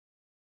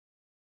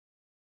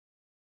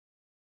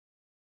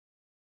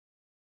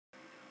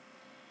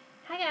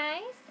Hi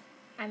guys,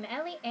 I'm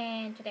Ellie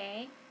and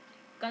today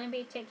gonna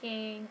be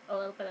taking a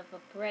little bit of a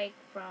break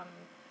from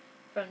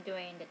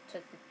doing the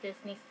Twisted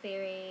Disney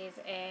series,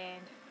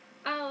 and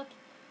I'll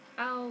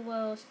I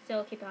will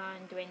still keep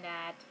on doing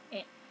that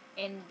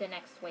in the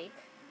next week.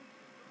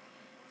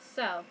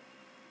 So,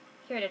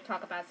 here to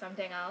talk about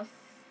something else.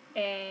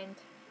 And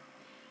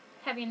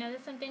have you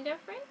noticed something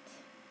different?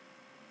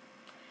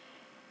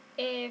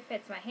 If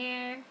it's my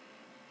hair,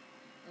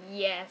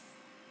 yes,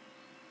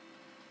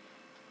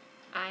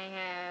 I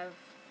have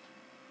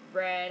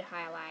red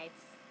highlights.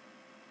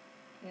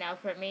 Now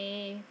for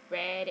me,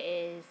 red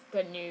is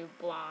the new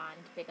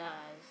blonde because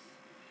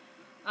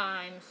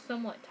I'm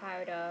somewhat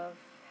tired of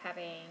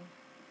having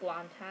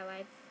blonde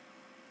highlights.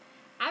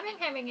 I've been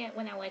having it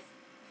when I was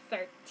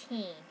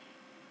 13,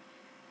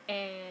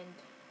 and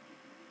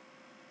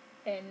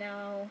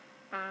now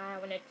I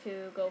wanted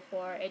to go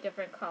for a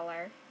different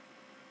color.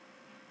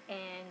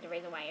 And the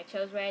reason why I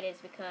chose red is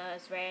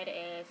because red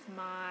is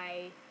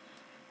my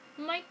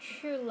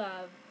true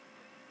love.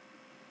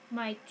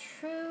 My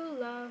true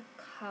love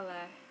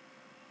color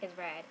is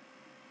red.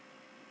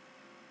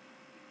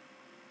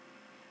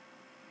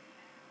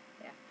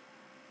 Yeah.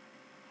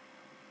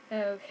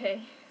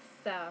 Okay,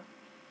 so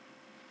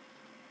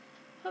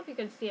hope you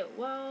can see it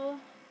well.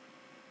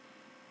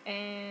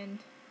 And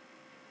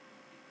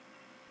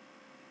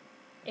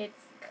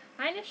it's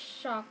kind of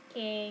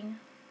shocking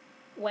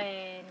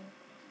when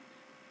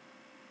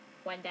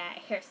that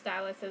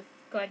hairstylist is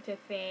going to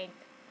think,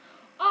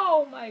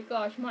 oh my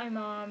gosh, my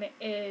mom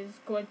is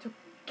going to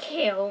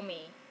kill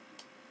me,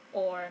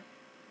 or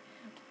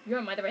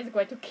your mother is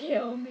going to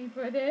kill me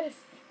for this.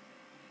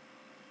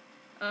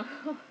 uh,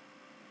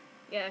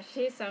 yeah,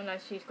 she sounds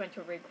like she's going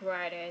to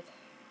regret it.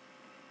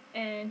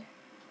 And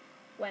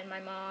when my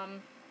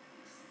mom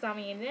saw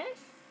me in this,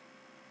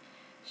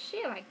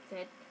 she liked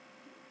it.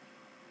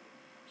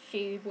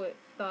 She would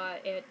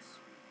thought it's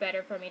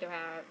better for me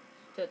to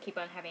keep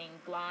on having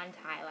blonde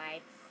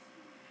highlights,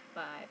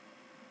 but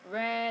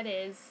red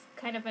is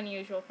kind of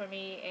unusual for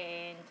me,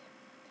 and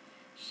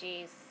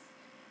she's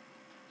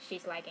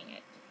liking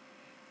it,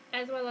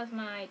 as well as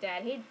my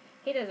dad. He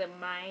doesn't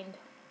mind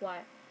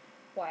what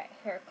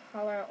hair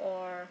color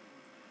or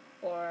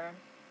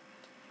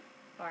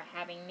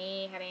having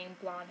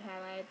blonde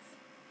highlights.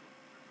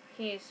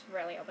 He's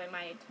really open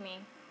minded to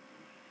me,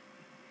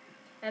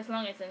 as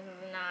long as it's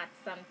not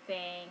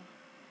something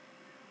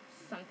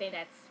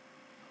that's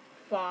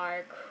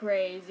far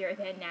crazier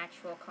than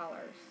natural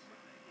colors.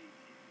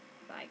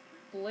 Like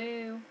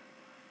blue,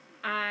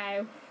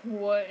 I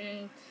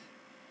wouldn't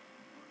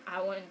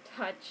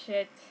touch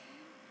it.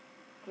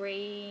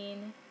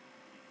 Green,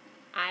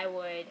 I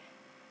would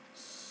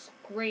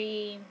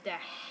scream the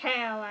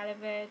hell out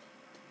of it.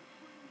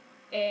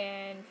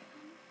 And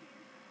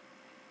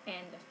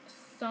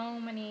so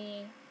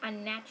many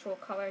unnatural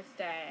colors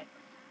that's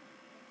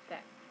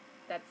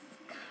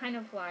kind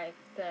of like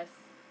this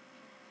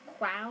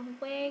clown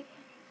wig.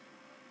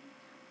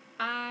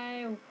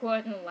 I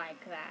wouldn't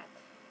like that.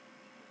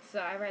 So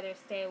I would rather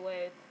stay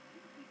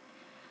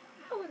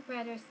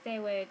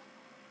with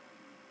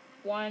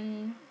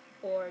one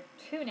or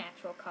two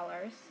natural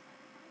colors.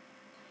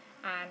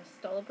 I'm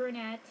still a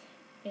brunette,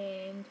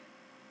 and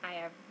I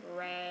have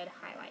red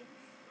highlights.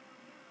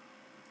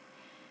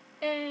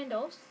 And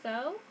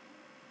also,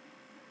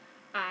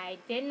 I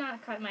did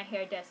not cut my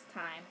hair this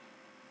time,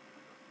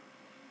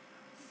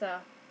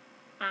 so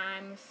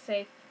I'm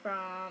safe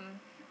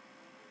from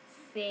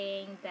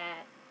seeing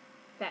that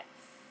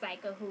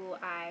psycho who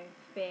I've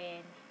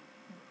been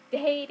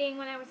dating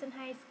when I was in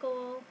high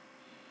school.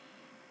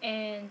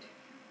 And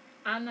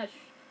I'm not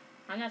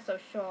so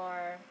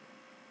sure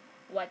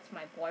what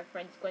my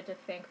boyfriend's going to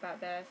think about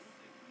this.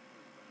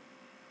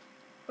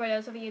 For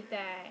those of you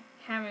that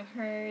haven't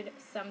heard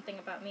something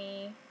about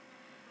me,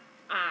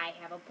 I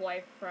have a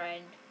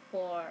boyfriend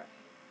for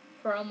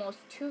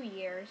almost 2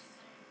 years.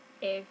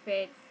 If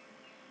it's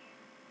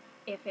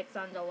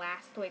on the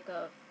last week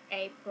of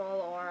April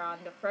or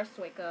on the first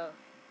week of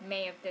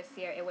May of this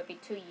year, it would be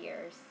 2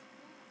 years.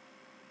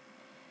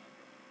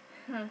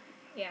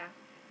 Yeah.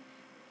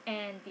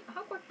 And the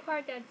awkward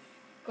part that's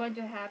going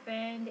to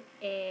happen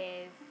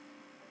is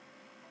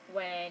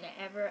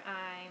whenever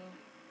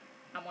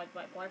I'm with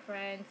my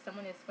boyfriend,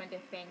 someone is going to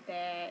think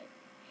that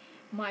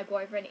my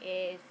boyfriend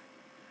is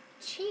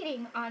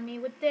cheating on me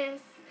with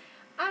this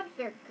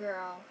other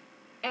girl,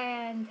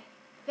 and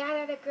that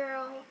other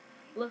girl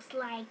looks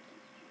like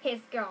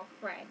his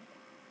girlfriend.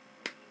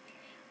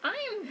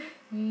 I'm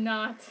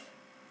not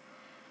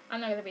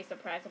gonna be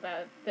surprised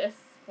about this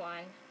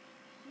one,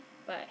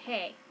 but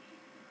hey,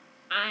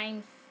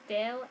 I'm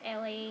still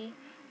Ellie.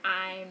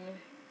 I'm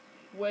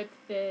with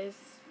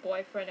this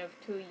boyfriend of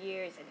 2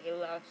 years, and he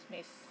loves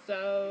me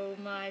so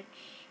much,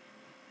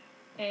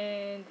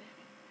 and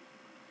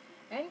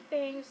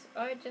things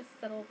are just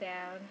settled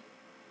down.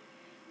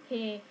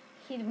 He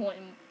he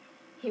wouldn't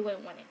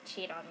want to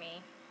cheat on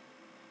me.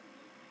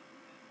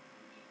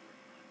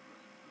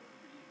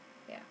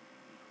 Yeah,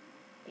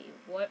 he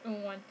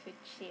wouldn't want to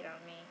cheat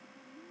on me.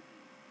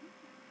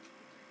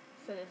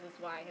 So this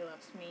is why he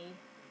loves me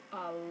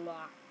a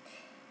lot.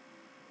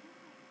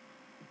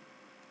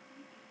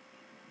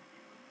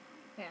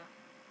 Yeah.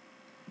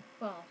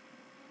 Well,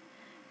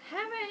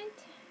 haven't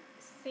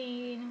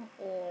seen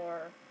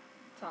or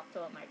talked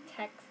to him, like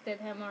texted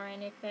him or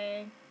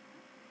anything.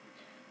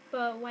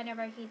 But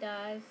whenever he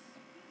does,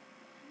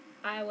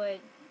 I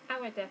would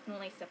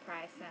definitely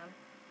surprise him.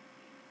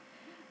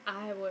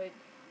 I would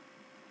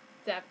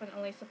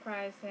definitely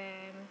surprise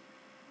him,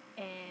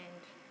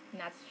 and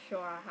not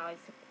sure how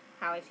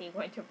is he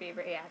going to be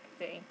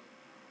reacting.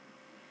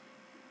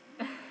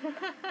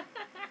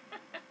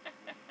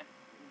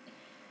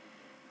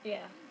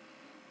 Yeah.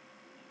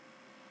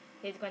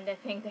 He's going to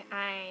think that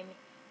I'm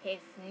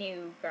his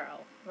new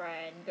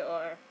girlfriend,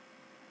 or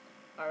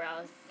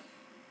else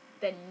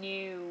the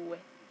new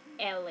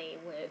Ellie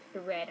with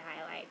red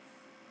highlights.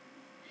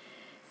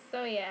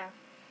 So yeah.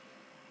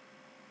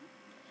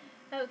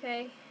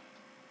 Okay.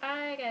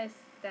 I guess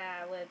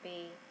that would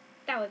be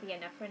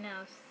enough for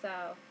now.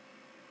 So,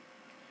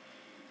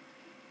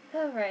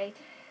 all right.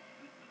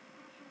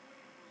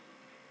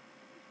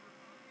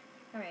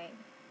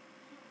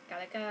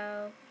 Gotta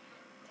go.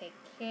 Take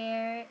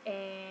care,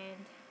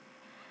 and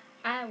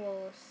I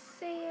will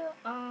see you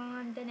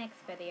on the next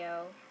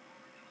video.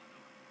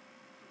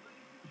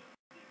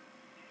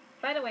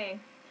 By the way,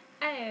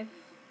 I have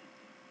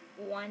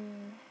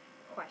one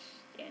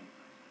question.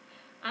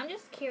 I'm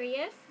just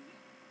curious.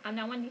 I'm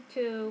not wanting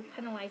to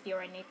penalize you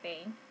or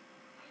anything,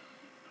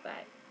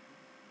 but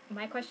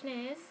my question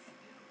is,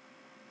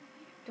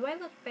 do I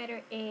look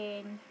better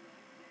in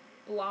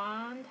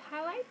blonde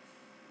highlights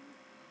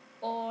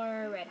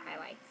or red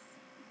highlights?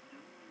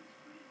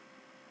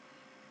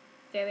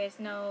 There is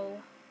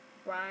no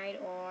right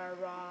or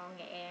wrong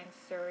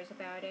answers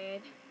about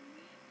it.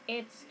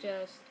 It's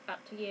just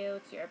up to you.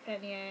 It's your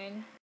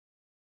opinion.